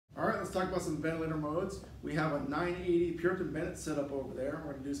let's talk about some ventilator modes. We have a 980 Puritan Bennett set up over there.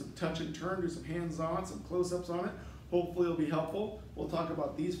 We're going to do some touch and turn, do some hands-on, some close-ups on it. Hopefully it'll be helpful. We'll talk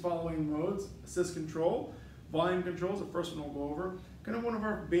about these following modes: assist control, volume controls. The first one we'll go over. Kind of one of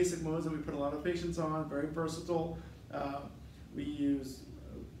our basic modes that we put a lot of patients on, very versatile. We use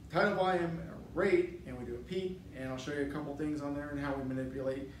tidal volume, rate, and we do a peak, and I'll show you a couple things on there and how we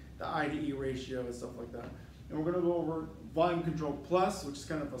manipulate the I to E ratio and stuff like that. And we're going to go over volume control plus, which is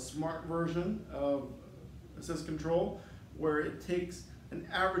kind of a smart version of assist control, where it takes an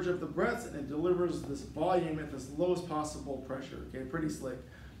average of the breaths and it delivers this volume at this lowest possible pressure. Okay, pretty slick.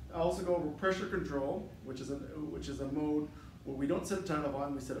 I'll also go over pressure control, which is a mode where we don't set a tidal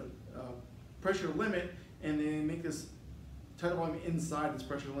volume, we set a pressure limit, and then make this tidal volume inside this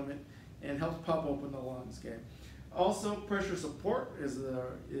pressure limit and helps pop open the lungs. Okay. Also, pressure support is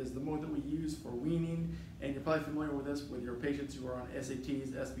the mode that we use for weaning, and you're probably familiar with this with your patients who are on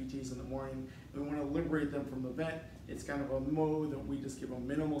SATs, SBTs in the morning. We want to liberate them from the vent. It's kind of a mode that we just give them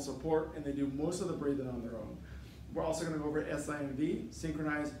minimal support, and they do most of the breathing on their own. We're also going to go over Simv,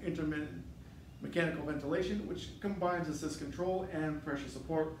 Synchronized Intermittent Mechanical Ventilation, which combines assist control and pressure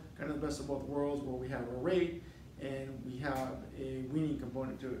support, kind of the best of both worlds, where we have a rate and we have a weaning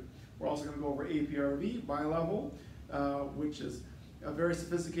component to it. We're also going to go over Aprv, bi-level, which is a very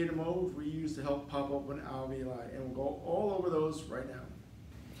sophisticated mode we use to help pop open alveoli, and we'll go all over those right now.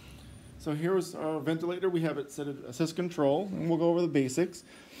 So here's our ventilator. We have it set at assist control, and we'll go over the basics.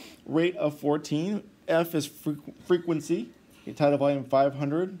 Rate of 14, F is frequency, tidal volume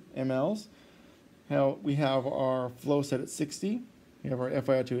 500 mLs. We have our flow set at 60, we have our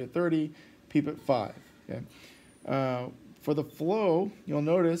FiO2 at 30, PEEP at 5. Okay. For the flow, you'll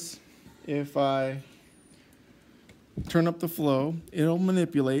notice if I turn up the flow, it'll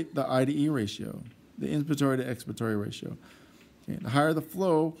manipulate the I to E ratio, the inspiratory to expiratory ratio. Okay. The higher the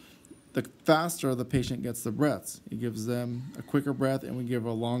flow, the faster the patient gets the breaths. It gives them a quicker breath, and we give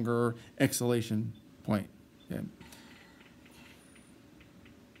a longer exhalation point. Okay.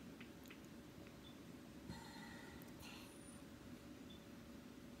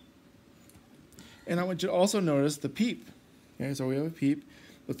 And I want you to also notice the PEEP. Okay, so we have a PEEP.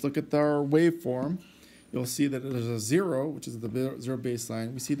 Let's look at our waveform. You'll see that there's a 0, which is the 0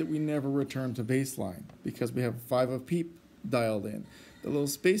 baseline. We see that we never return to baseline because we have 5 of PEEP dialed in. The little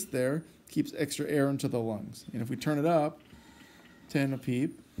space there keeps extra air into the lungs. And if we turn it up, 10 of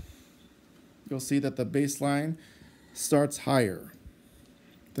PEEP, you'll see that the baseline starts higher.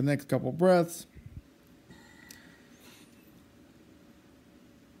 The next couple breaths,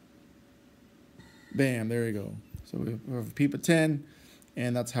 bam, there you go. So we have a PEEP at 10,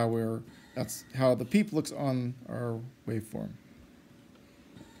 and that's how the PEEP looks on our waveform.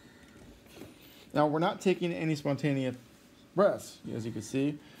 Now we're not taking any spontaneous breaths. As you can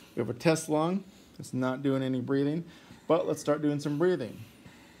see, we have a test lung. It's not doing any breathing, but let's start doing some breathing.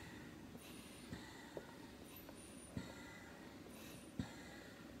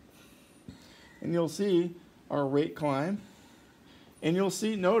 And you'll see our rate climb. And you'll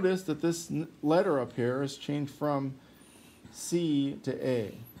see, notice that this letter up here has changed from C to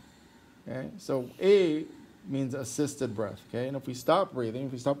A. Okay, so A means assisted breath. Okay, and if we stop breathing,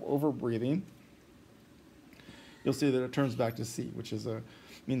 if we stop over breathing, you'll see that it turns back to C, which is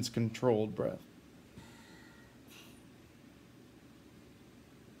means controlled breath.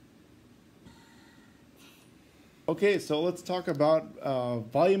 Okay, so let's talk about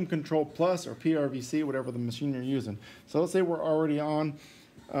volume control plus, or PRVC, whatever the machine you're using. So let's say we're already on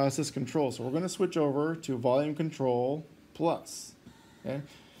assist control. So we're going to switch over to volume control plus. Okay?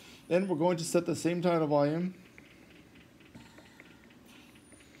 Then we're going to set the same tidal volume.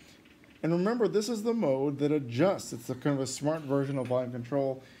 And remember, this is the mode that adjusts. It's a kind of a smart version of volume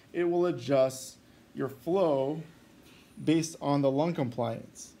control. It will adjust your flow based on the lung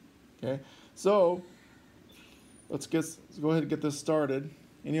compliance. Okay? So let's go ahead and get this started.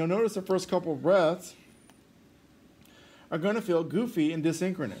 And you'll notice the first couple of breaths are going to feel goofy and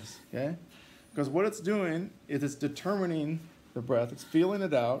desynchronous, okay? Because what it's doing is it's determining the breath. It's feeling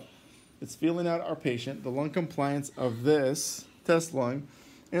it out. It's feeling out our patient, the lung compliance of this test lung,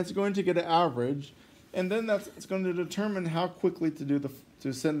 and it's going to get an average, and then it's going to determine how quickly to give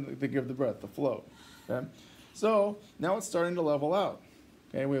the breath, the flow, okay? So now it's starting to level out.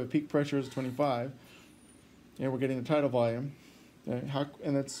 Okay, we have a peak pressure is 25. And we're getting a tidal volume, okay,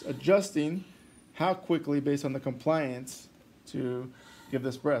 and it's adjusting how quickly based on the compliance to give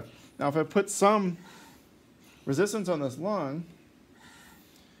this breath. Now, if I put some resistance on this lung,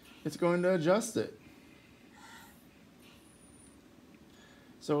 it's going to adjust it.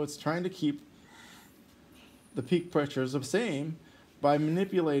 So it's trying to keep the peak pressures the same by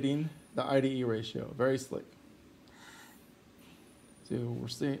manipulating the IDE ratio. Very slick. So we're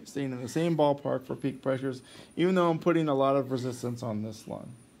staying in the same ballpark for peak pressures, even though I'm putting a lot of resistance on this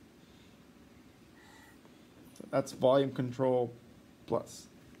lung. So that's volume control plus.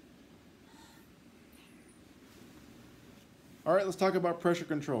 All right, let's talk about pressure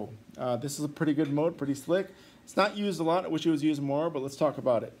control. This is a pretty good mode, pretty slick. It's not used a lot. I wish it was used more, but let's talk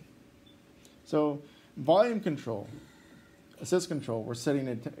about it. So volume control, assist control, we're setting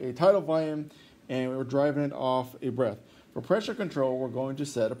a tidal volume and we're driving it off a breath. For pressure control, we're going to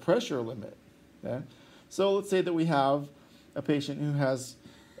set a pressure limit. Okay? So let's say that we have a patient who has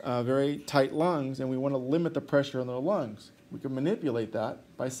very tight lungs and we want to limit the pressure in their lungs. We can manipulate that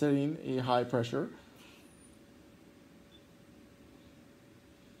by setting a high pressure.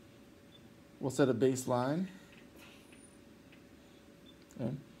 We'll set a baseline.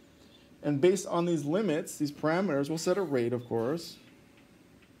 Okay. And based on these limits, these parameters, we'll set a rate, of course.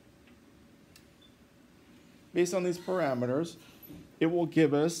 Based on these parameters, it will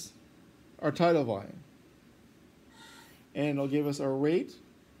give us our tidal volume. And it'll give us our rate,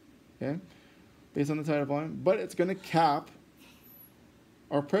 okay, based on the tidal volume, but it's going to cap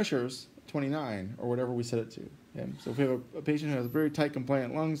our pressures 29 or whatever we set it to. Okay? So if we have a patient who has very tight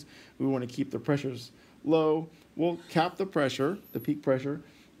compliant lungs, we want to keep the pressures low, we'll cap the pressure, the peak pressure,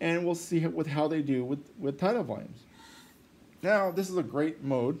 and we'll see with how they do with tidal volumes. Now, this is a great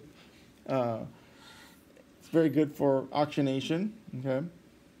mode. It's very good for oxygenation, okay?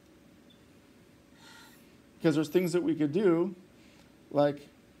 Because there's things that we could do, like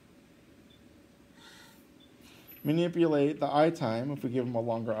manipulate the eye time. If we give them a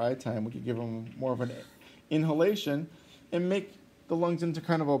longer eye time, we could give them more of an inhalation and make the lungs into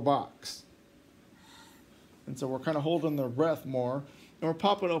kind of a box. And so we're kind of holding their breath more, and we're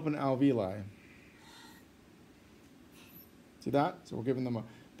popping open alveoli. See that? So we're giving them a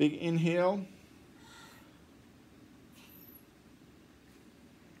big inhale.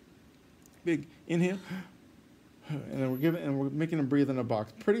 Big inhale. And then we're making them breathe in a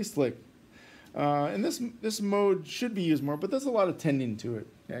box. Pretty slick. And this mode should be used more, but there's a lot of tending to it.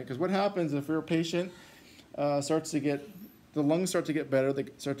 Okay? Because what happens if your patient starts to get, the lungs start to get better, they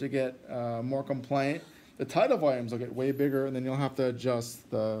start to get more compliant, the tidal volumes will get way bigger, and then you'll have to adjust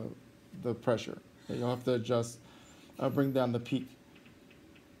the pressure. Okay? You'll have to adjust, bring down the peak.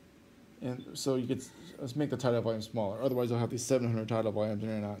 And so you could let's make the tidal volume smaller. Otherwise, you'll have these 700 tidal volumes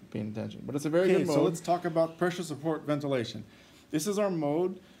and you're not paying attention. But it's a very good mode. So let's talk about pressure support ventilation. This is our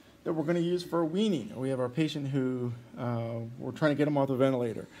mode that we're going to use for weaning. We have our patient who we're trying to get them off the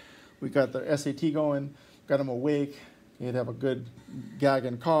ventilator. We got their SAT going, got them awake. They have a good gag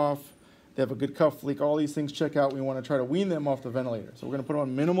and cough. They have a good cuff leak. All these things check out. We want to try to wean them off the ventilator. So we're going to put them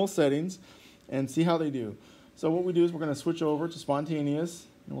on minimal settings and see how they do. So what we do is we're going to switch over to spontaneous,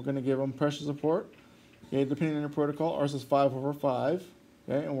 and we're going to give them pressure support. Okay, depending on your protocol, ours is 5/5.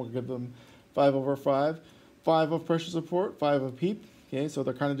 Okay, and we'll give them 5/5. 5 of pressure support, 5 of PEEP. Okay, so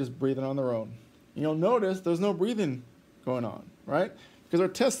they're kind of just breathing on their own. And you'll notice there's no breathing going on, right? Because our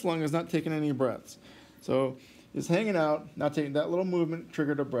test lung is not taking any breaths. So it's hanging out, not taking that little movement,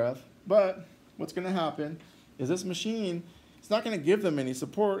 triggered a breath. But what's going to happen is this machine, it's not going to give them any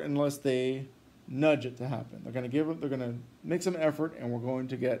support unless they nudge it to happen. They're going to make some effort, and we're going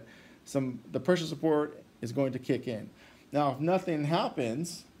to get the pressure support is going to kick in. Now, if nothing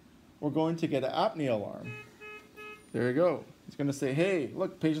happens, we're going to get an apnea alarm. There you go. It's going to say, hey,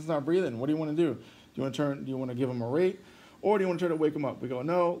 look, patient's not breathing. What do you want to do? Do you want to give them a rate, or do you want to try to wake them up? We go,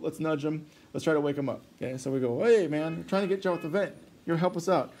 no, let's nudge them. Let's try to wake them up. Okay, so we go, hey, man, we're trying to get you out the vent. You're help us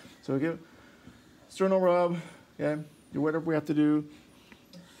out. So we give sternal rub, okay, do whatever we have to do,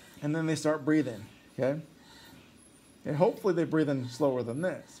 and then they start breathing, okay? And hopefully they breathe in slower than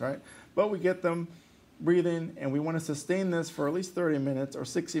this, right? But we get them breathing, and we want to sustain this for at least 30 minutes or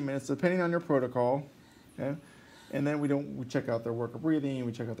 60 minutes, depending on your protocol, okay? And then we check out their work of breathing,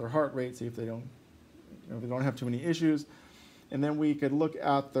 we check out their heart rate, see if they don't have too many issues. And then we could look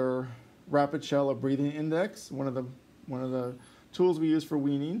at their rapid shallow breathing index, one of the tools we use for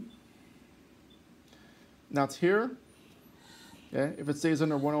weaning. Now it's here. Okay? If it stays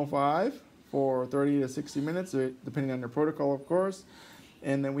under 105 for 30 to 60 minutes, depending on your protocol, of course,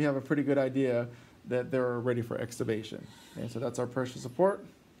 and then we have a pretty good idea that they're ready for extubation. Okay? So that's our pressure support.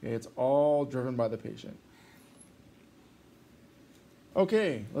 Okay? It's all driven by the patient.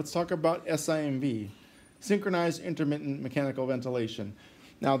 Okay, let's talk about SIMV, Synchronized Intermittent Mechanical Ventilation.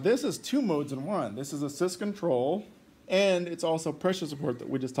 Now this is 2 modes in one. This is assist control, and it's also pressure support that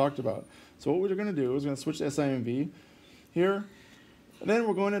we just talked about. So what we're going to do is we're going to switch to SIMV here, and then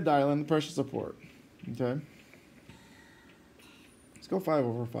we're going to dial in the pressure support. Okay, let's go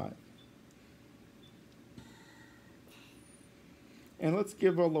 5/5. And let's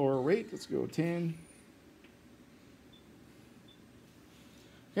give a lower rate. Let's go 10.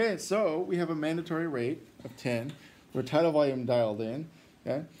 Okay, so we have a mandatory rate of 10. We're tidal volume dialed in.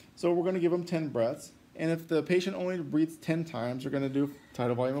 Okay, so we're going to give them 10 breaths. And if the patient only breathes 10 times, they're going to do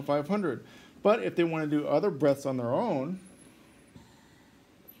tidal volume of 500. But if they want to do other breaths on their own,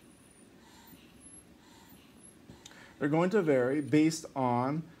 they're going to vary based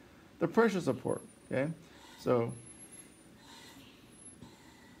on the pressure support. Okay, so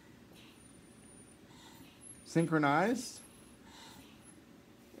synchronized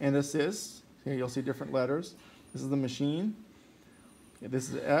and assist. Okay, you'll see different letters. This is the machine. Okay, this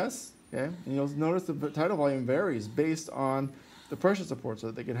is S. Okay, and you'll notice the tidal volume varies based on the pressure support, so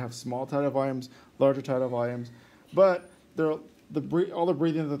that they can have small tidal volumes, larger tidal volumes, but all the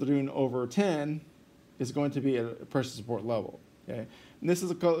breathing that they're doing over 10 is going to be at a pressure support level. Okay, and this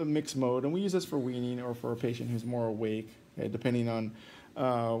is a mixed mode, and we use this for weaning or for a patient who's more awake, okay, depending on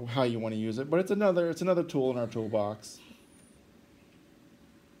how you want to use it. But it's another tool in our toolbox.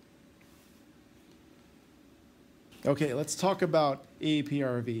 Okay, let's talk about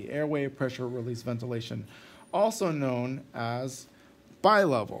Aprv, airway pressure release ventilation, also known as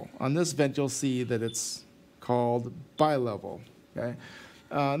bilevel. On this vent, you'll see that it's called bilevel. Okay,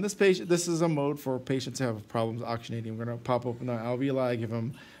 this is a mode for patients who have problems oxygenating. We're going to pop open the alveoli, give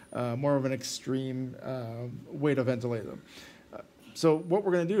them more of an extreme way to ventilate them. So what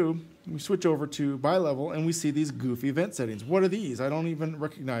we're going to do, we switch over to bilevel, and we see these goofy vent settings. What are these? I don't even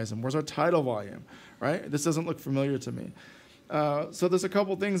recognize them. Where's our tidal volume? Right? This doesn't look familiar to me. So there's a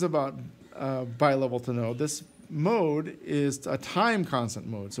couple things about bilevel to know. This mode is a time constant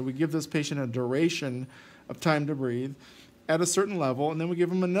mode. So we give this patient a duration of time to breathe at a certain level, and then we give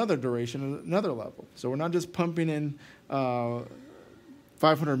them another duration at another level. So we're not just pumping in 500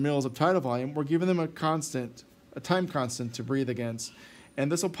 mils of tidal volume. We're giving them a time constant to breathe against,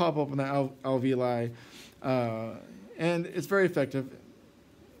 and this will pop up in the alveoli, and it's very effective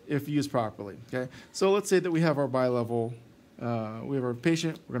if used properly. Okay, so let's say that we have our bilevel, we have our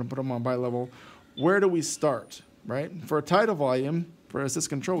patient, we're going to put them on bilevel. Where do we start, right? For a tidal volume, for assist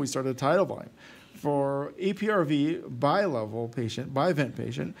control, we start at a tidal volume. For Aprv bilevel patient, bivent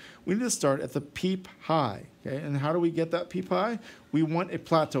patient, we need to start at the PEEP high. Okay, and how do we get that PEEP high? We want a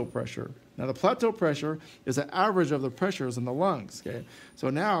plateau pressure. Now, the plateau pressure is the average of the pressures in the lungs. Okay, so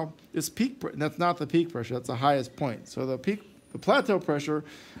now this that's not the peak pressure; that's the highest point. So the plateau pressure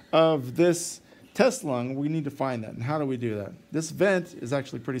of this test lung, we need to find that. And how do we do that? This vent is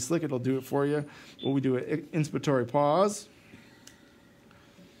actually pretty slick. It'll do it for you. Well, we do an inspiratory pause,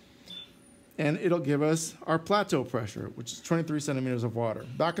 and it'll give us our plateau pressure, which is 23 centimeters of water.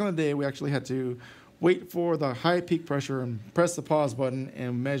 Back in the day, we actually had to wait for the high peak pressure and press the pause button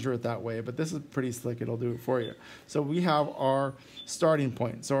and measure it that way. But this is pretty slick. It'll do it for you. So we have our starting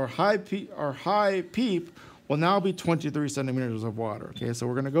point. So our high PEEP will now be 23 centimeters of water. Okay, so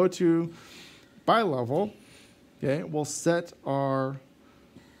we're going to go to bilevel. Okay, we'll set our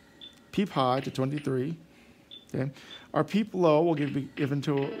PEEP high to 23. Okay, our PEEP low will be given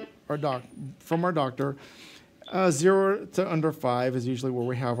to from our doctor. 0 to under 5 is usually where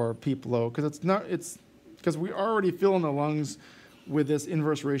we have our PEEP low, because because we already fill in the lungs with this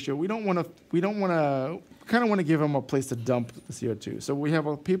inverse ratio. We kind of want to give them a place to dump the CO2. So we have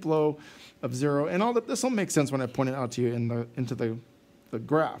a PEEP low of 0, and this will make sense when I point it out to you into the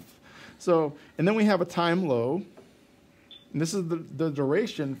graph. So, and then we have a time low, and this is the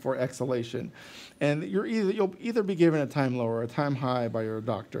duration for exhalation, and you'll either be given a time low or a time high by your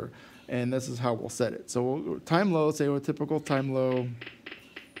doctor. And this is how we'll set it. So time low, say a typical time low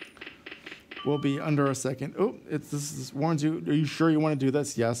will be under a second. Oh, this warns you. Are you sure you want to do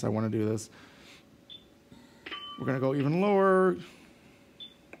this? Yes, I want to do this. We're going to go even lower.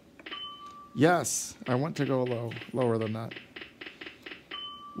 Yes, I want to go lower than that.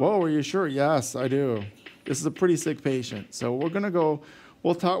 Whoa, are you sure? Yes, I do. This is a pretty sick patient. So we're going to go.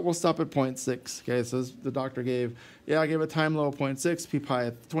 We'll stop at 0.6. Okay, so the doctor gave a time low of 0.6, PEEP high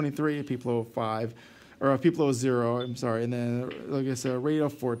at 23, PEEP low of 5, or a PEEP low of 0, I'm sorry, and then, like I said, a rate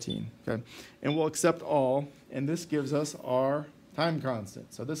of 14. Okay, and we'll accept all, and this gives us our time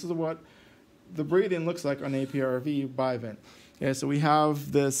constant. So this is what the breathing looks like on Aprv bivent. Okay, so we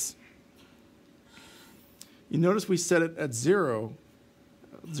have this. You notice we set it at 0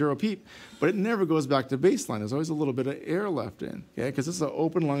 PEEP, but it never goes back to baseline. There's always a little bit of air left in, okay? Because this is an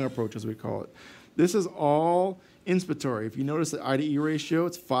open lung approach, as we call it. This is all inspiratory. If you notice the I/E ratio,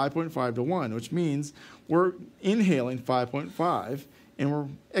 it's 5.5 to 1, which means we're inhaling 5.5 and we're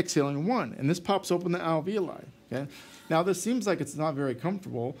exhaling 1, and this pops open the alveoli. Okay? Now this seems like it's not very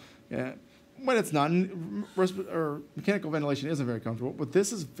comfortable. when it's not, or mechanical ventilation isn't very comfortable, but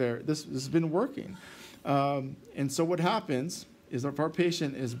this has been working. And so what happens is if our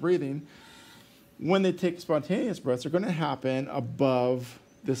patient is breathing, when they take spontaneous breaths, they're going to happen above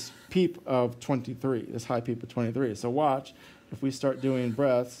this PEEP of 23, this high PEEP of 23. So watch, if we start doing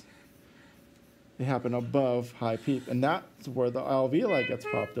breaths, they happen above high PEEP, and that's where the alveoli gets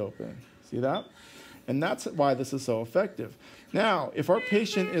popped open. See that? And that's why this is so effective. Now, if our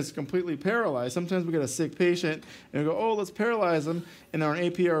patient is completely paralyzed, sometimes we get a sick patient and we go, oh, let's paralyze them, and they're on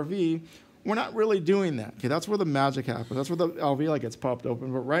Aprv. We're not really doing that. Okay, that's where the magic happens. That's where the alveoli gets popped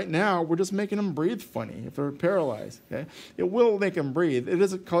open. But right now, we're just making them breathe funny if they're paralyzed. Okay, it will make them breathe. It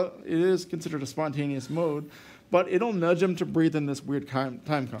is considered a spontaneous mode, but it'll nudge them to breathe in this weird time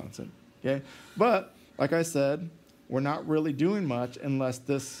constant. Okay, but like I said, we're not really doing much unless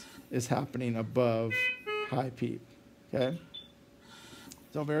this is happening above high PEEP. Okay,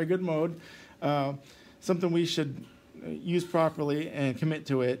 so very good mode. Something we should use properly and commit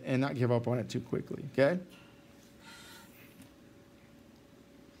to it and not give up on it too quickly, okay?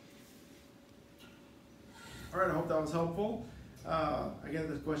 All right, I hope that was helpful. I get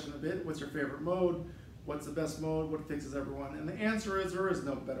this question a bit. What's your favorite mode? What's the best mode? What fixes everyone? And the answer is there is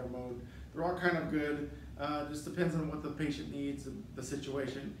no better mode. They're all kind of good. Just depends on what the patient needs and the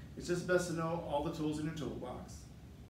situation. It's just best to know all the tools in your toolbox.